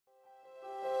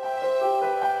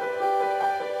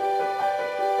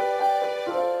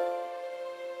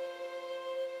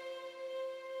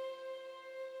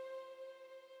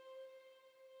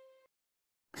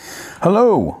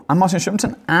Hello, I'm Martin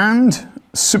Shumton, and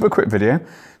super quick video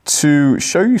to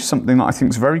show you something that I think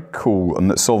is very cool and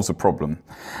that solves a problem.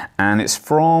 And it's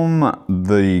from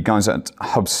the guys at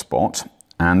Hubspot,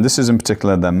 and this is in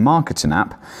particular their marketing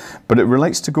app, but it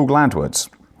relates to Google AdWords.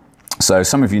 So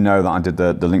some of you know that I did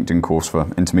the LinkedIn course for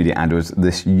Intermediate AdWords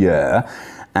this year,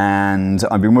 and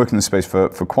I've been working in this space for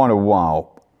quite a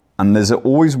while, and there's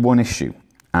always one issue,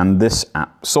 and this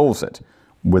app solves it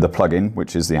with a plugin,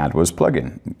 which is the AdWords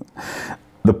plugin.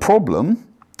 The problem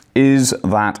is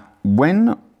that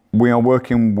when we are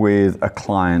working with a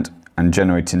client and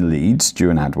generating leads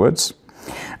during AdWords,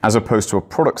 as opposed to a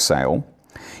product sale,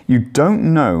 you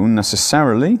don't know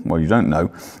necessarily, well, you don't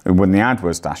know when the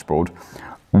AdWords dashboard,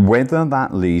 whether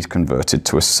that lead converted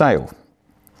to a sale.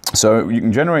 So you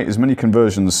can generate as many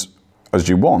conversions as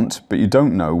you want, but you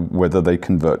don't know whether they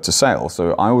convert to sale.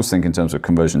 So I always think in terms of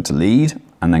conversion to lead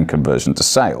and then conversion to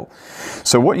sale.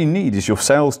 So what you need is your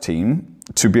sales team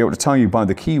to be able to tell you by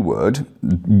the keyword,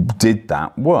 did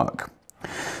that work?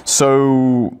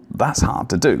 So that's hard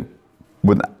to do.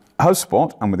 With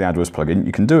HubSpot and with the AdWords plugin,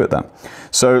 you can do it there.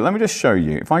 So let me just show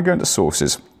you. If I go into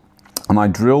sources and I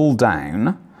drill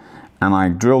down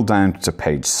to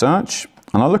page search,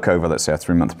 and I look over, let's say, a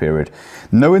 3-month period,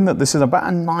 knowing that this is about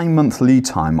a 9-month lead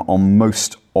time on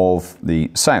most of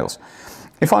the sales.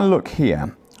 If I look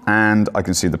here and I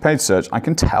can see the page search, I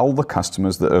can tell the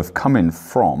customers that have come in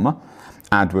from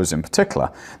AdWords in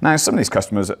particular. Now, some of these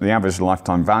customers, the average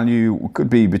lifetime value could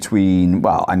be between,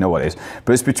 well, I know what it is,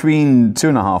 but it's between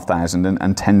 2,500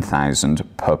 and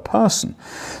 10,000 per person.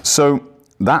 So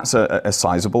that's a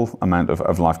sizable amount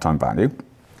of lifetime value.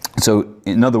 So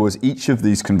in other words, each of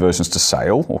these conversions to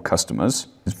sale or customers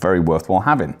is very worthwhile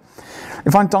having.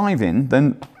 If I dive in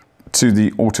then to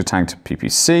the auto-tagged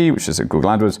PPC, which is at Google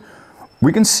AdWords,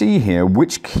 we can see here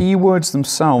which keywords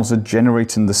themselves are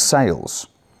generating the sales.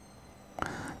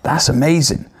 That's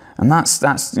amazing. And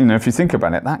that's you know, if you think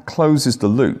about it, that closes the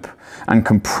loop and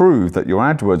can prove that your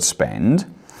AdWords spend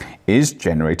is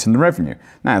generating the revenue.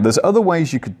 Now, there's other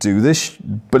ways you could do this,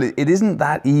 but it isn't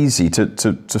that easy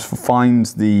to find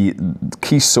the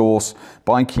key source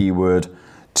by keyword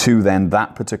to then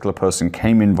that particular person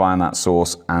came in via that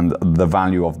source and the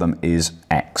value of them is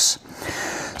X.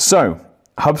 So,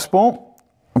 HubSpot,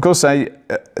 I've got to say,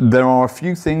 there are a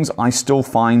few things I still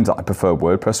find that I prefer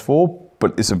WordPress for,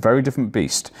 but it's a very different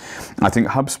beast. I think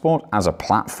HubSpot as a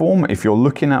platform, if you're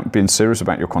looking at being serious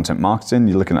about your content marketing,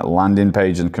 you're looking at landing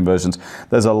page and conversions,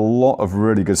 there's a lot of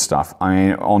really good stuff. I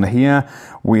mean, on here,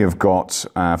 we have got,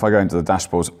 if I go into the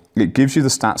dashboards, it gives you the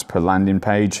stats per landing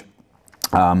page,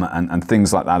 and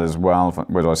things like that as well.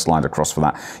 Where do I slide across for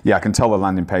that? Yeah, I can tell the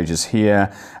landing page is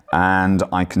here, and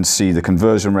I can see the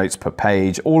conversion rates per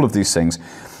page, all of these things.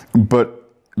 But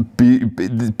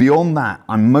beyond that,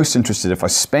 I'm most interested, if I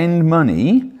spend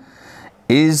money,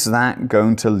 is that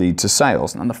going to lead to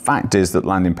sales? And the fact is that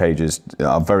landing pages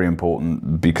are very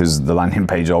important because the landing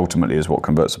page ultimately is what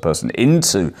converts a person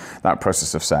into that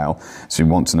process of sale. So you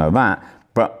want to know that.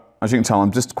 But as you can tell,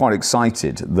 I'm just quite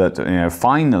excited that, you know,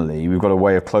 finally we've got a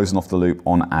way of closing off the loop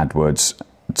on AdWords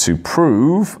to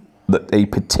prove that a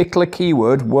particular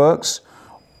keyword works,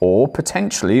 or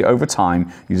potentially over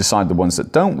time you decide the ones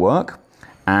that don't work,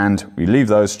 and we leave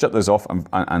those, shut those off,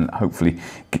 and hopefully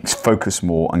focus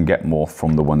more and get more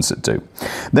from the ones that do.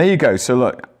 There you go. So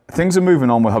look, things are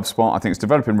moving on with HubSpot. I think it's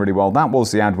developing really well. That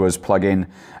was the AdWords plugin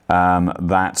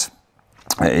that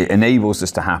enables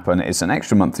this to happen. It's an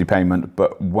extra monthly payment,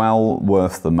 but well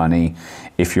worth the money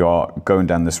if you are going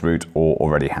down this route or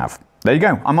already have. There you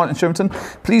go. I'm Martin Shumton.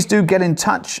 Please do get in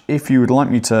touch if you would like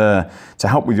me to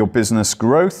help with your business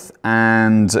growth,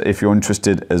 and if you're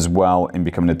interested as well in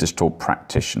becoming a digital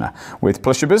practitioner with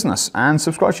Plus Your Business, and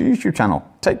subscribe to your YouTube channel.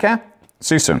 Take care.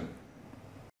 See you soon.